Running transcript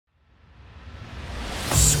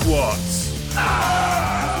Squats.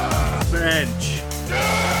 Bench.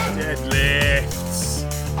 Deadlifts.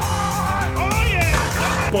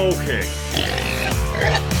 Bulking.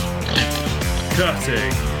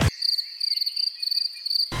 Cutting.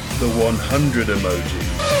 The 100 emoji.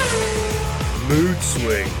 Mood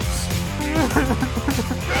swings.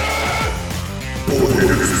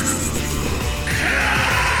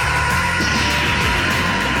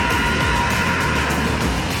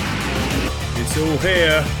 It's all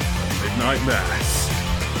here. Midnight Mass.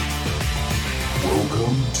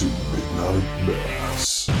 Welcome to Midnight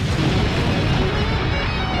Mass.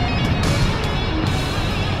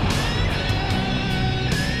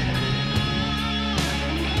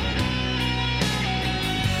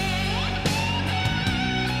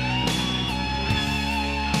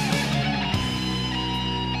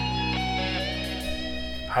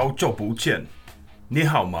 How 久不见，你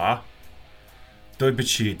好吗？对不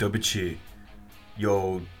起，对不起，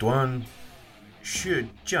有段时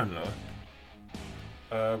间了。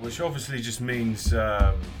Which obviously just means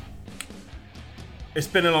it's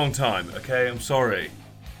been a long time. Okay, I'm sorry.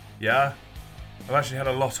 Yeah, I've actually had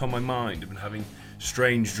a lot on my mind. I've been having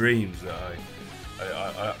strange dreams that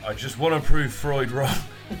I just want to prove Freud wrong.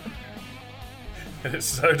 And it's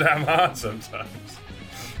so damn hard sometimes.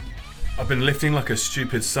 I've been lifting like a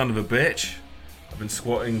stupid son of a bitch. I've been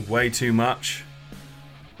squatting way too much.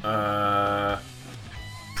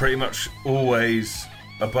 Pretty much always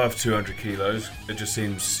above 200 kilos. It just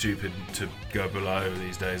seems stupid to go below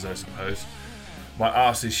these days, I suppose. My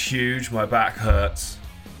ass is huge, my back hurts.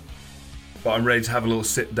 But I'm ready to have a little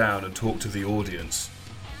sit down and talk to the audience.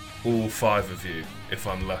 All 5 of you, if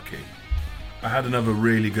I'm lucky. I had another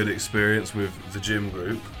really good experience with the gym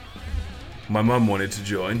group. My mum wanted to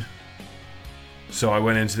join. So I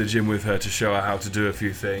went into the gym with her to show her how to do a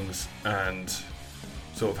few things and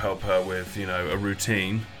sort of help her with, you know, a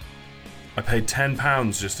routine. I paid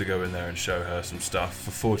 £10 just to go in there and show her some stuff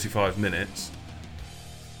for 45 minutes.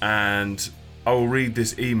 And I will read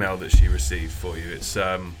this email that she received for you. It's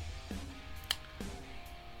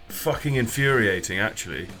fucking infuriating,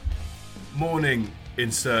 actually. Morning,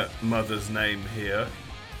 insert mother's name here.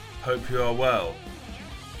 Hope you are well.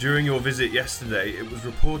 During your visit yesterday, it was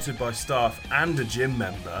reported by staff and a gym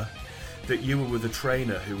member that you were with a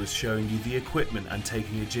trainer who was showing you the equipment and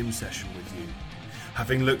taking a gym session with you.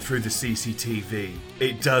 Having looked through the CCTV,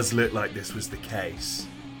 it does look like this was the case.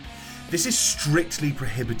 This is strictly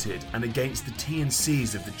prohibited and against the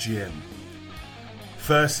T&Cs of the gym.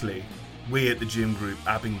 Firstly, we at the gym group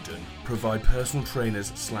Abingdon provide personal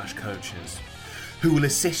trainers / coaches who will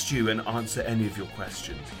assist you and answer any of your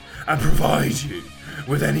questions and provide you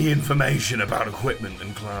with any information about equipment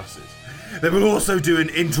and classes. They will also do an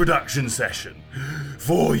introduction session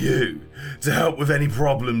for you to help with any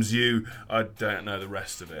problems you... I don't know the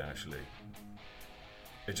rest of it, actually.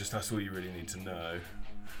 That's all you really need to know.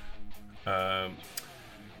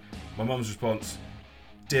 My mum's response: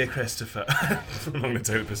 Dear Christopher, I'm going to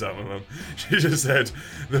take this out, my mum. She just said,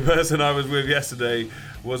 the person I was with yesterday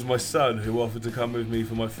was my son who offered to come with me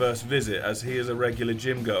for my first visit as he is a regular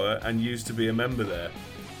gym goer and used to be a member there.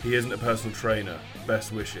 He isn't a personal trainer.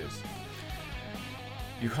 Best wishes.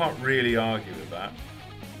 You can't really argue with that.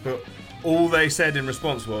 But all they said in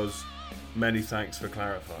response was, many thanks for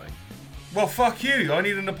clarifying. Well, fuck you. I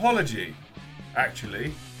need an apology.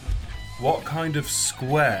 Actually, what kind of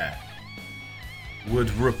square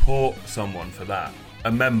would report someone for that?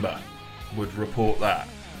 A member would report that.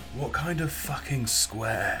 What kind of fucking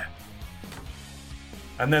square?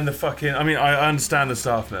 And then the fucking... I mean, I understand the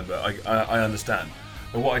staff member. I understand.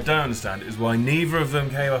 But what I don't understand is why neither of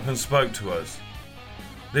them came up and spoke to us.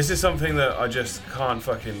 This is something that I just can't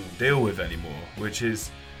fucking deal with anymore, which is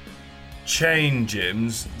chain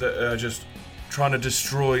gyms that are just trying to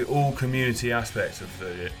destroy all community aspects of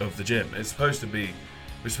the gym. We're supposed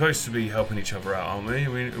to be helping each other out, aren't we?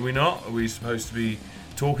 Are we not? Are we supposed to be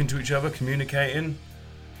talking to each other, communicating?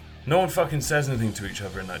 No one fucking says anything to each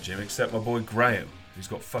other in that gym except my boy Graham, who's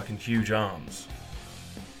got fucking huge arms.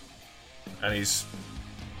 And he's,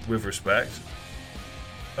 with respect,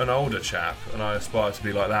 an older chap, and I aspire to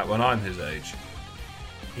be like that when I'm his age.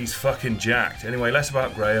 He's fucking jacked. Anyway, less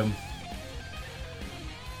about Graham.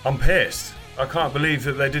 I'm pissed. I can't believe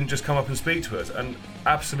that they didn't just come up and speak to us. And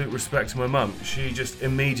absolute respect to my mum, she just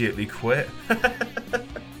immediately quit. I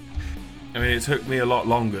mean, it took me a lot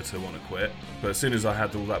longer to want to quit, but as soon as I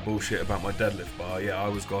had all that bullshit about my deadlift bar, yeah, I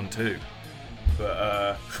was gone too.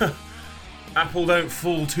 But, apple don't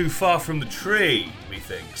fall too far from the tree,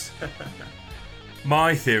 methinks.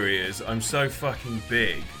 My theory is I'm so fucking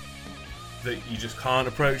big that you just can't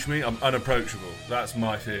approach me. I'm unapproachable. That's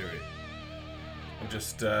my theory. I'm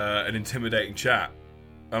just an intimidating chap.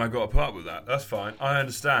 And I got to put up with that. That's fine. I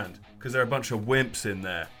understand. Because there are a bunch of wimps in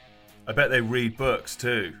there. I bet they read books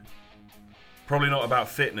too. Probably not about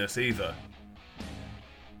fitness either.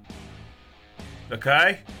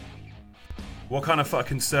 Okay? What kind of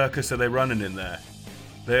fucking circus are they running in there?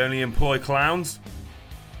 They only employ clowns?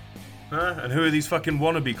 Huh? And who are these fucking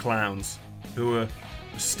wannabe clowns who are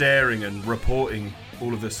staring and reporting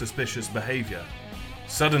all of the suspicious behaviour?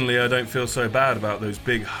 Suddenly I don't feel so bad about those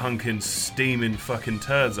big hunkin' steaming fucking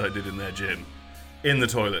turds I did in their gym. In the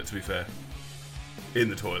toilet, to be fair. In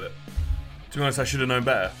the toilet. To be honest, I should have known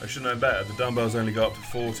better. The dumbbells only go up to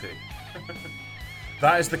 40.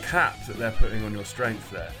 That is the cap that they're putting on your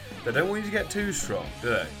strength there. They don't want you to get too strong, do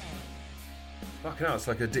they? Fucking hell, it's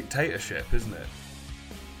like a dictatorship, isn't it?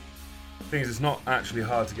 The thing is, it's not actually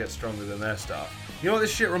hard to get stronger than their staff. You know what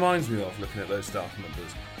this shit reminds me of, looking at those staff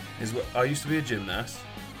members? Is what I used to be a gymnast,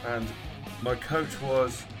 and my coach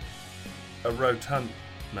was a rotund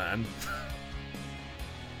man.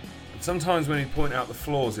 And sometimes when he'd point out the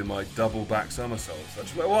flaws in my double back somersaults, I'd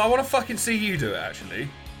just be like, well, I want to fucking see you do it, actually.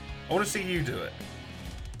 I want to see you do it.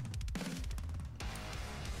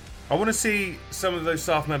 I want to see some of those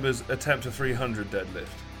staff members attempt a 300 deadlift.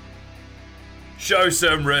 Show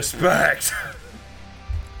some respect!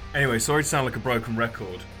 Anyway, sorry to sound like a broken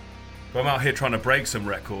record, but I'm out here trying to break some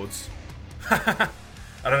records. And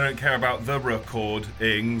I don't care about the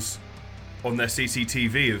recordings on their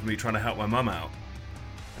CCTV of me trying to help my mum out.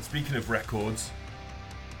 And speaking of records,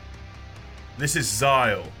 this is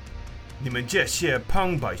Zyle. 你们这些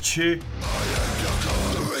胖白痴。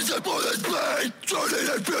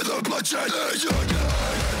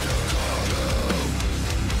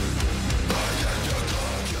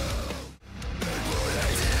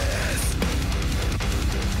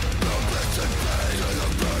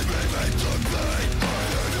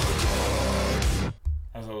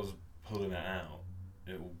As I was pulling it out,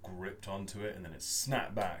 it all gripped onto it and then it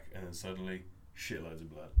snapped back and then suddenly shitloads of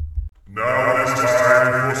blood. Now it is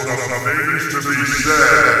time for some things to be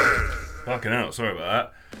said. Fucking hell, sorry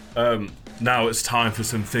about that. Now it's time for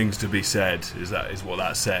some things to be said, is what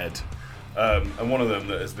that said. And one of them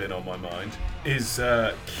that has been on my mind is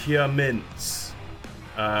Kia Mintz.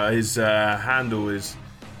 His handle is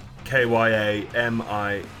KYAMINTS,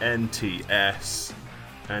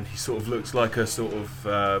 and he sort of looks like a sort of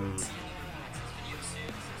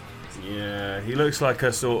he looks like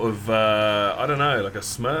a sort of I don't know, like a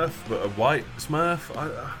Smurf, but a white Smurf.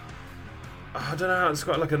 I don't know, it's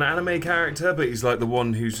got like an anime character, but he's like the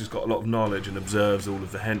one who's just got a lot of knowledge and observes all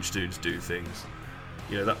of the hench dudes do things.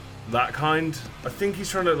 You know, that kind. I think he's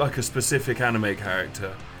trying to look like a specific anime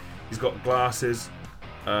character. He's got glasses.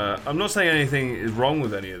 I'm not saying anything is wrong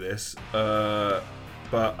with any of this, but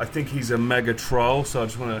I think he's a mega troll, so I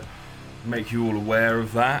just want to make you all aware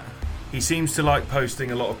of that. He seems to like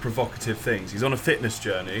posting a lot of provocative things. He's on a fitness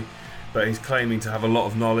journey, but he's claiming to have a lot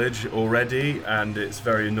of knowledge already, and it's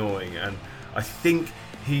very annoying. And I think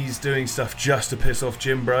he's doing stuff just to piss off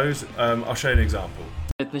gym bros. I'll show you an example.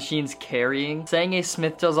 Smith machines carrying. Saying a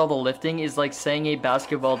Smith does all the lifting is like saying a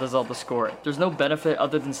basketball does all the scoring. There's no benefit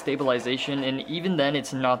other than stabilization, and even then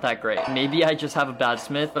it's not that great. Maybe I just have a bad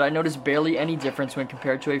Smith, but I notice barely any difference when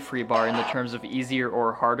compared to a free bar in the terms of easier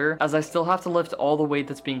or harder, as I still have to lift all the weight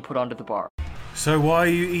that's being put onto the bar. So why are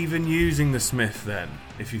you even using the Smith then,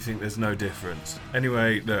 if you think there's no difference?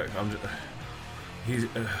 Anyway, look,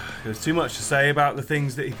 there's too much to say about the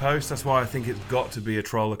things that he posts. That's why I think it's got to be a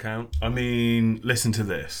troll account. I mean, listen to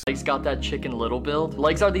this. Legs got that Chicken Little build.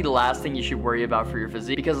 Legs are the last thing you should worry about for your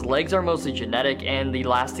physique, because legs are mostly genetic and the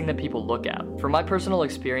last thing that people look at. From my personal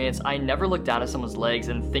experience, I never look down at someone's legs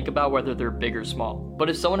and think about whether they're big or small. But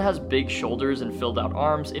if someone has big shoulders and filled out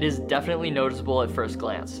arms, it is definitely noticeable at first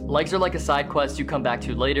glance. Legs are like a side quest you come back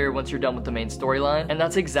to later once you're done with the main storyline, and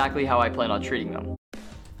that's exactly how I plan on treating them.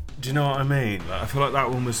 Do you know what I mean? Like, I feel like that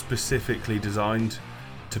one was specifically designed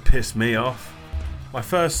to piss me off. My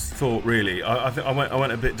first thought, really, I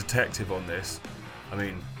went a bit detective on this. I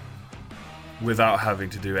mean, without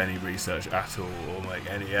having to do any research at all or make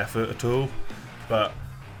any effort at all. But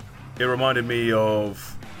it reminded me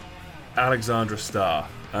of Alexandra Starr.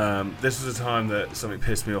 This was a time that something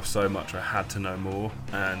pissed me off so much I had to know more.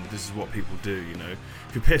 And this is what people do, you know.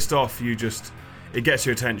 If you're pissed off, it gets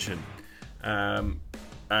your attention.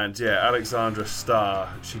 And yeah, Alexandra Starr,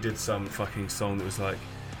 she did some fucking song that was like,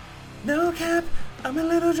 "No cap, I'm a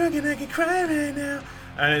little drunk and I can cry right now."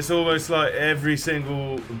 And it's almost like every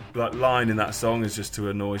single line in that song is just to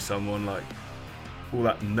annoy someone, like all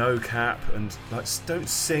that no cap and like don't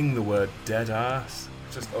sing the word dead ass.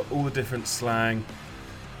 Just all the different slang.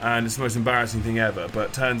 and it's the most embarrassing thing ever.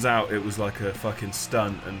 But turns out it was like a fucking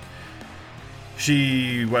stunt, and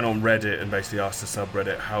she went on Reddit and basically asked the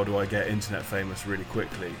subreddit, how do I get internet famous really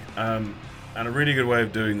quickly? And a really good way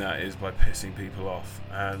of doing that is by pissing people off,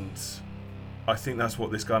 and I think that's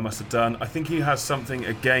what this guy must have done. I think he has something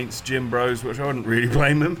against gym bros, which I wouldn't really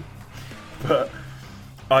blame him, but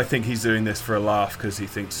I think he's doing this for a laugh because he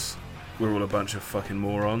thinks we're all a bunch of fucking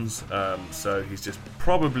morons. So he's just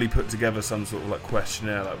probably put together some sort of like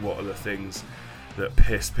questionnaire, like what are the things that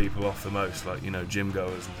piss people off the most, like, you know, gym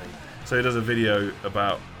goers and things. So he does a video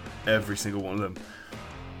about every single one of them.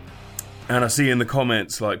 And I see in the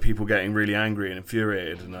comments like people getting really angry and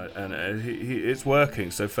infuriated, and it's working,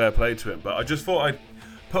 so fair play to him. But I just thought I'd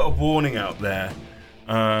put a warning out there,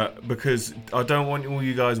 because I don't want all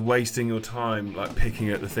you guys wasting your time like picking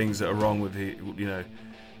at the things that are wrong with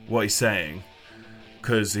what he's saying,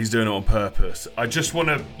 because he's doing it on purpose. I just want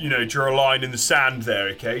to draw a line in the sand there,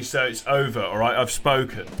 okay? So it's over, all right? I've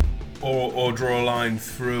spoken, or draw a line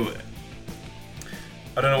through it.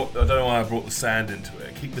 I don't know why I brought the sand into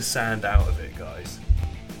it. Keep the sand out of it, guys.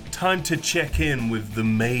 Time to check in with the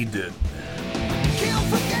maiden.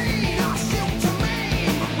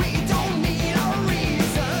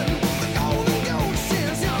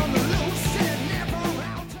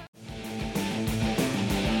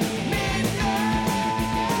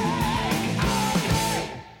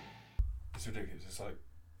 It's ridiculous. It's like,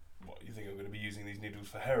 what, you think I'm going to be using these needles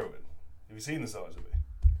for heroin? Have you seen the size of it?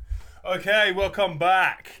 Okay, welcome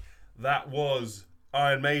back. That was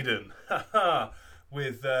Iron Maiden.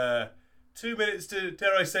 With 2 minutes to,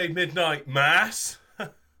 dare I say, midnight mass.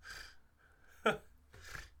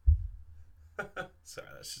 Sorry,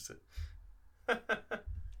 that's just it.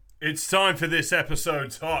 It's time for this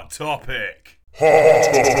episode's Hot Topic.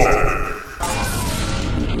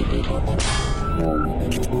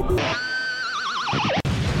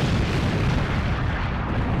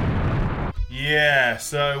 Yeah,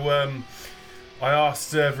 so I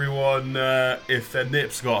asked everyone if their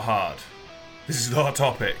nips got hard. This is the hot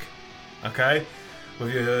topic, okay? Well,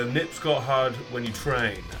 your nips got hard when you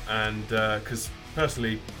train, and because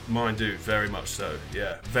personally mine do, very much so.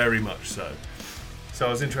 Yeah, very much so. So I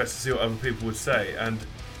was interested to see what other people would say, and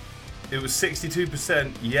it was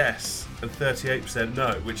 62% yes and 38%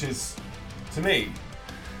 no, which is, to me,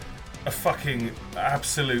 a fucking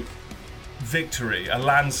absolute victory, a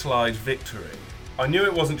landslide victory. I knew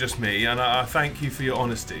it wasn't just me, and I thank you for your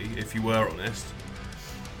honesty, if you were honest.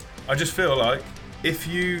 I just feel like, if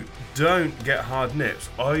you don't get hard nips,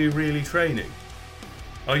 are you really training?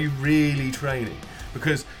 Are you really training?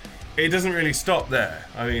 Because it doesn't really stop there.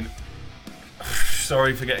 I mean,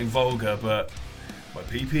 sorry for getting vulgar, but my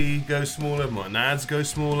PP goes smaller, my nads go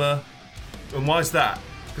smaller. And why is that?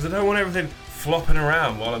 Because I don't want everything flopping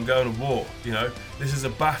around while I'm going to war, you know? This is a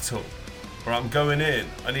battle. Or I'm going in.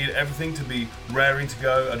 I need everything to be raring to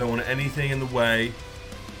go. I don't want anything in the way.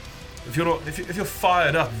 If you're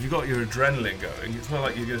fired up, if you've got your adrenaline going, it's not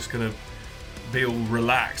like you're just gonna be all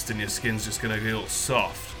relaxed and your skin's just gonna be all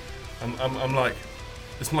soft. I'm like,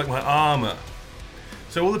 it's like my armor.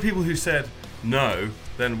 So all the people who said no,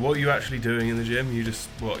 then what are you actually doing in the gym? You're just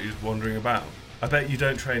wandering about. I bet you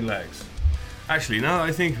don't train legs. Actually, now that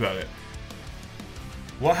I think about it,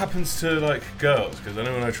 what happens to like girls? Because I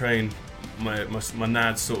know when I train, my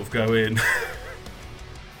nads sort of go in.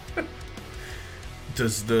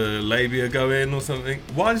 Does the labia go in or something?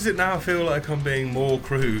 Why does it now feel like I'm being more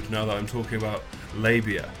crude now that I'm talking about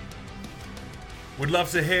labia? Would love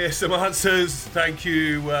to hear some answers. Thank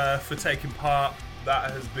you for taking part.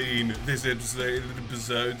 That has been this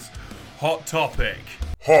episode's Hot Topic.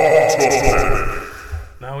 Hot Topic.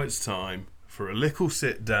 Now it's time for a little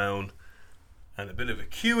sit down and a bit of a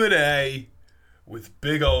Q&A with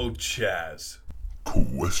big old Chaz.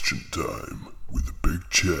 Question time with Big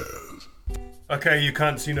Chaz. Okay, you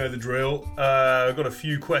cunts, you know the drill. I've got a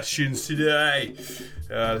few questions today.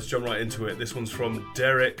 Let's jump right into it. This one's from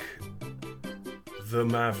Derek the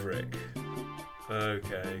Maverick.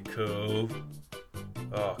 Okay, cool.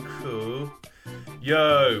 Oh, cool.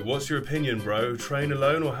 Yo, what's your opinion, bro? Train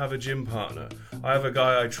alone or have a gym partner? I have a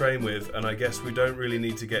guy I train with, and I guess we don't really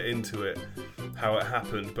need to get into it, how it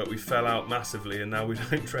happened, but we fell out massively, and now we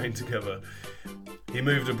don't train together. He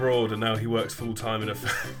moved abroad, and now he works full-time in a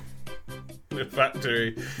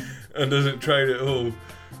factory and doesn't train at all.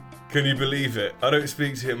 Can you believe it? I don't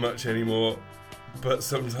speak to him much anymore, but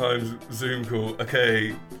sometimes Zoom call.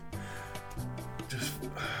 Okay,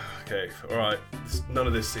 alright, none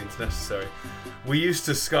of this seems necessary. We used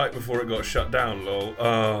to Skype before it got shut down, lol.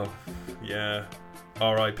 Yeah,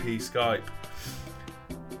 RIP Skype.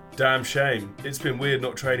 Damn shame. It's been weird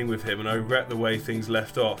not training with him and I regret the way things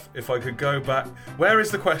left off. If I could go back... Where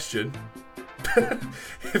is the question?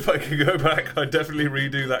 If I could go back, I'd definitely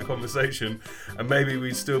redo that conversation and maybe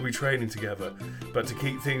we'd still be training together. But to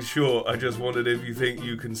keep things short, I just wondered if you think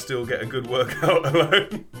you can still get a good workout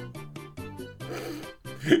alone.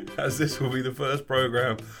 As this will be the first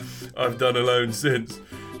program I've done alone since.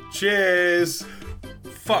 Cheers!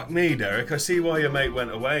 Fuck me, Derek. I see why your mate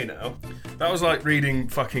went away now. That was like reading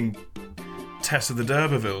fucking Tess of the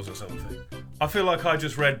D'Urbervilles or something. I feel like I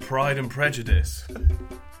just read Pride and Prejudice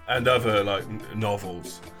and other like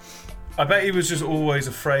novels. I bet he was just always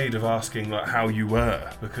afraid of asking like how you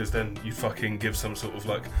were, because then you fucking give some sort of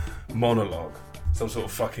like monologue, some sort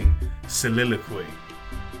of fucking soliloquy.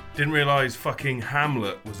 Didn't realise fucking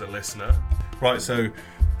Hamlet was a listener. Right, so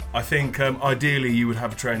I think ideally you would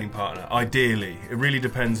have a training partner. Ideally. It really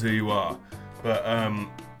depends who you are. But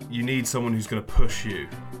you need someone who's going to push you.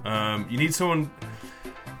 You need someone...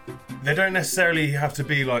 They don't necessarily have to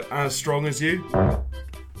be like as strong as you,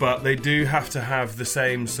 but they do have to have the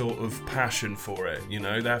same sort of passion for it, you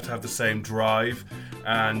know? They have to have the same drive.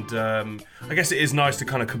 And I guess it is nice to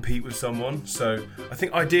kind of compete with someone. So I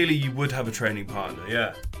think ideally you would have a training partner,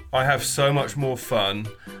 yeah. I have so much more fun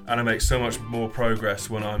and I make so much more progress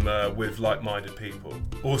when I'm with like-minded people.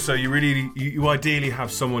 Also, you ideally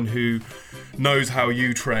have someone who knows how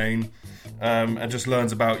you train and just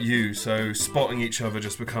learns about you, so spotting each other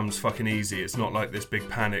just becomes fucking easy. It's not like this big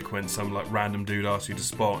panic when some like random dude asks you to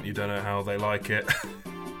spot and you don't know how they like it.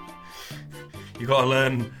 You gotta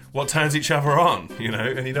learn what turns each other on, you know?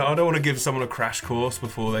 And I don't want to give someone a crash course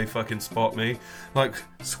before they fucking spot me. Like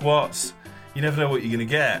squats, you never know what you're going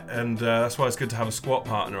to get, and that's why it's good to have a squat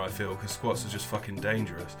partner, I feel, because squats are just fucking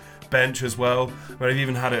dangerous. Bench as well, but I've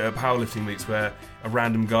even had it at powerlifting meets where a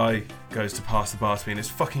random guy goes to pass the bar to me and it's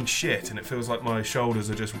fucking shit, and it feels like my shoulders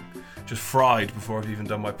are just fried before I've even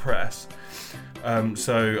done my press.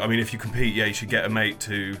 So, I mean, if you compete, yeah, you should get a mate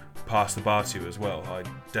to pass the bar to you as well. I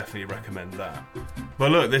definitely recommend that.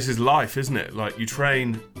 But look, this is life, isn't it? Like, you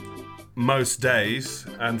train most days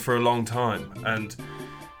and for a long time, and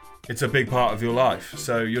it's a big part of your life,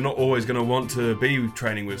 so you're not always going to want to be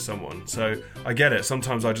training with someone. So I get it,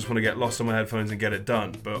 sometimes I just want to get lost on my headphones and get it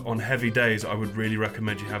done, but on heavy days I would really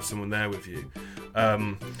recommend you have someone there with you.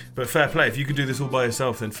 But fair play, if you could do this all by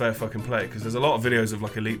yourself, then fair fucking play, because there's a lot of videos of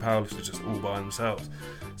like elite powerlifters just all by themselves.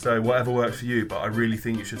 So whatever works for you, but I really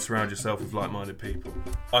think you should surround yourself with like-minded people.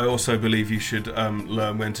 I also believe you should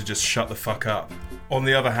learn when to just shut the fuck up. On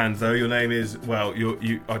the other hand though, your name is, well,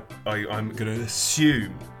 I'm going to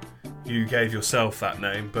assume you gave yourself that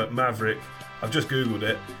name, but Maverick, I've just googled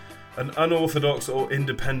it, an unorthodox or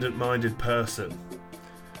independent-minded person.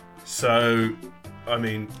 So, I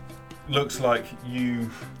mean, looks like you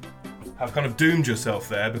have kind of doomed yourself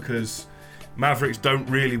there, because Mavericks don't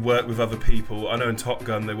really work with other people. I know in Top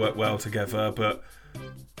Gun they work well together, but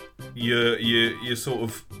you sort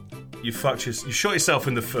of you shot yourself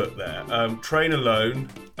in the foot there. Train alone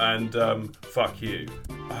and fuck you.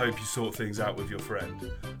 I hope you sort things out with your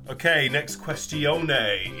friend. Okay, next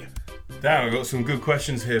questione. Damn, I've got some good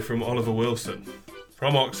questions here from Oliver Wilson.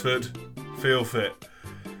 From Oxford, feel fit.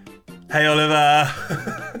 Hey Oliver!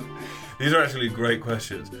 These are actually great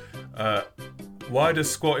questions. Why does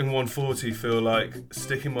squatting 140 feel like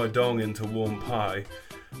sticking my dong into warm pie,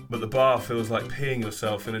 but the bar feels like peeing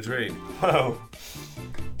yourself in a dream? Well,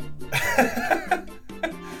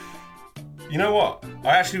 you know what?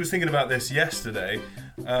 I actually was thinking about this yesterday,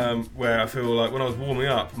 where I feel like when I was warming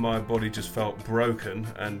up, my body just felt broken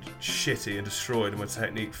and shitty and destroyed, and my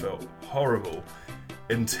technique felt horrible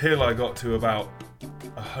until I got to about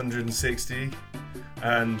 160,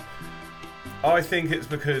 and I think it's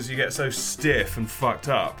because you get so stiff and fucked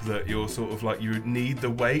up that you're sort of like, you need the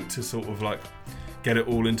weight to sort of like get it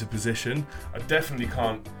all into position. I definitely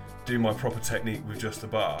can't do my proper technique with just the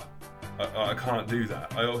bar. I can't do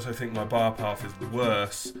that. I also think my bar path is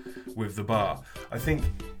worse with the bar. I think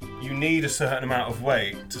you need a certain amount of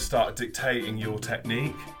weight to start dictating your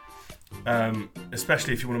technique,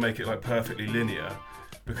 especially if you want to make it like perfectly linear,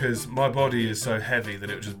 because my body is so heavy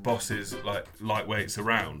that it just bosses like lightweights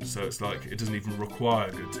around, so it's like it doesn't even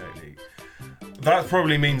require good technique. That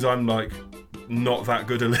probably means I'm like not that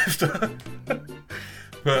good a lifter.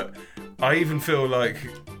 But I even feel like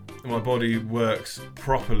my body works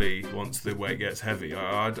properly once the weight gets heavy.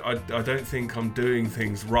 I don't think I'm doing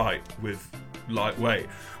things right with lightweight.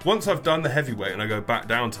 Once I've done the heavyweight and I go back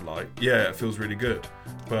down to light, yeah, it feels really good.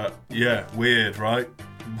 But yeah, weird, right?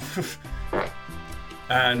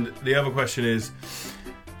 And the other question is,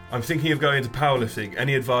 I'm thinking of going into powerlifting.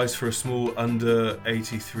 Any advice for a small under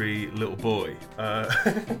 83 little boy?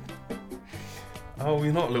 Oh,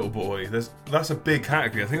 you're not a little boy. That's a big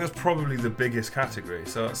category. I think that's probably the biggest category.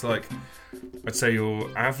 So it's like, I'd say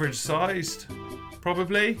you're average sized,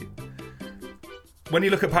 probably. When you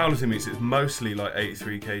look at powerlifting meets, it's mostly like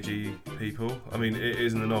 83 kg people. I mean, it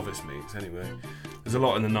is in the novice meets anyway. There's a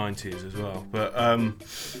lot in the 90s as well. But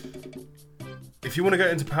if you want to get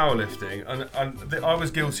into powerlifting, and I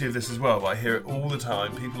was guilty of this as well, but I hear it all the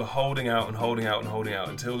time. People are holding out and holding out and holding out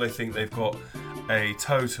until they think they've got a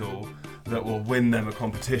total that will win them a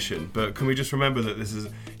competition. But can we just remember that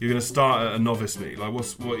you're going to start at a novice meet? Like,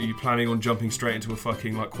 what are you planning on jumping straight into a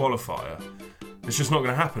fucking like qualifier? It's just not going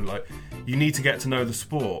to happen. Like, you need to get to know the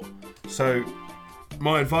sport. So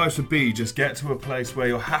my advice would be just get to a place where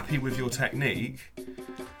you're happy with your technique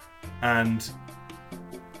and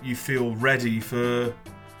you feel ready for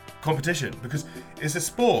competition, because it's a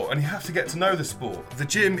sport and you have to get to know the sport. The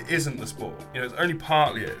gym isn't the sport. It's only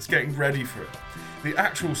partly it. It's getting ready for it. The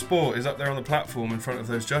actual sport is up there on the platform in front of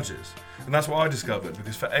those judges. And that's what I discovered,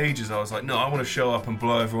 because for ages I was like, no, I want to show up and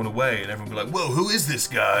blow everyone away, and everyone would be like, whoa, who is this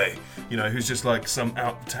guy? Who's just like some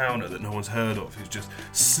out-towner that no one's heard of, who's just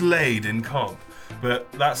slayed in comp.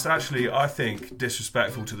 But that's actually, I think,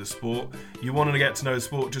 disrespectful to the sport. You want to get to know the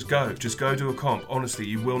sport, just go do a comp. Honestly,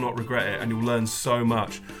 you will not regret it, and you'll learn so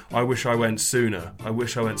much. I wish I went sooner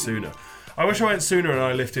and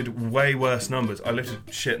I lifted way worse numbers. I lifted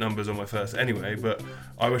shit numbers on my first anyway, but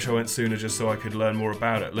I wish I went sooner just so I could learn more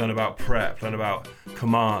about it, learn about prep, learn about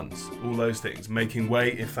commands, all those things. Making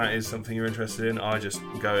weight, if that is something you're interested in, I just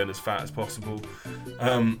go in as fat as possible.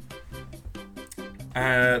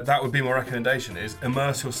 That would be my recommendation, is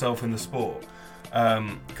immerse yourself in the sport.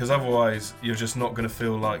 Because otherwise you're just not going to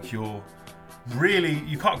feel like you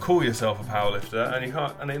can't call yourself a powerlifter, and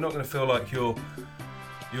you're not going to feel like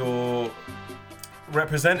you're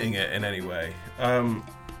representing it in any way.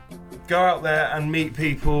 Go out there and meet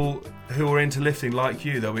people who are into lifting like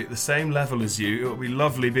you. They'll be at the same level as you. It'll be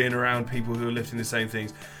lovely being around people who are lifting the same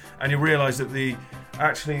things, and you'll realise that the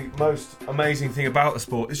actually most amazing thing about the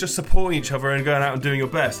sport is just supporting each other and going out and doing your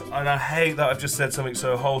best. And I hate that I've just said something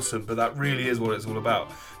so wholesome, but that really is what it's all about.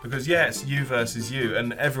 Because yeah, it's you versus you,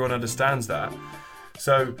 and everyone understands that.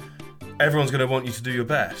 So everyone's going to want you to do your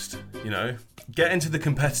best, Get into the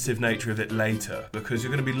competitive nature of it later, because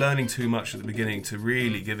you're going to be learning too much at the beginning to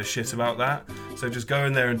really give a shit about that. So just go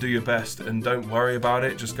in there and do your best, and don't worry about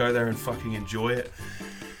it. Just go there and fucking enjoy it.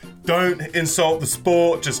 Don't insult the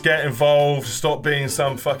sport, just get involved. Stop being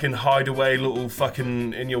some fucking hideaway little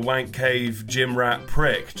fucking in your wank cave gym rat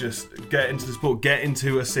prick. Just get into the sport, get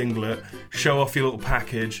into a singlet, show off your little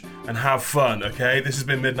package, and have fun, okay? This has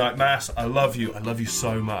been Midnight Mass. I love you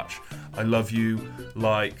so much. I love you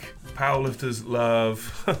like powerlifters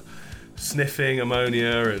love sniffing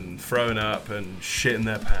ammonia and throwing up and shitting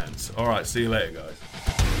their pants. Alright, see you later, guys.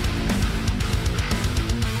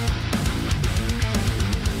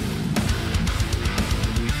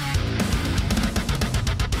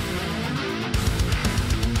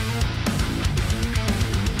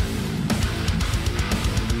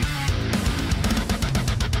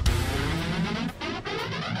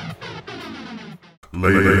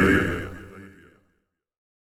 Lady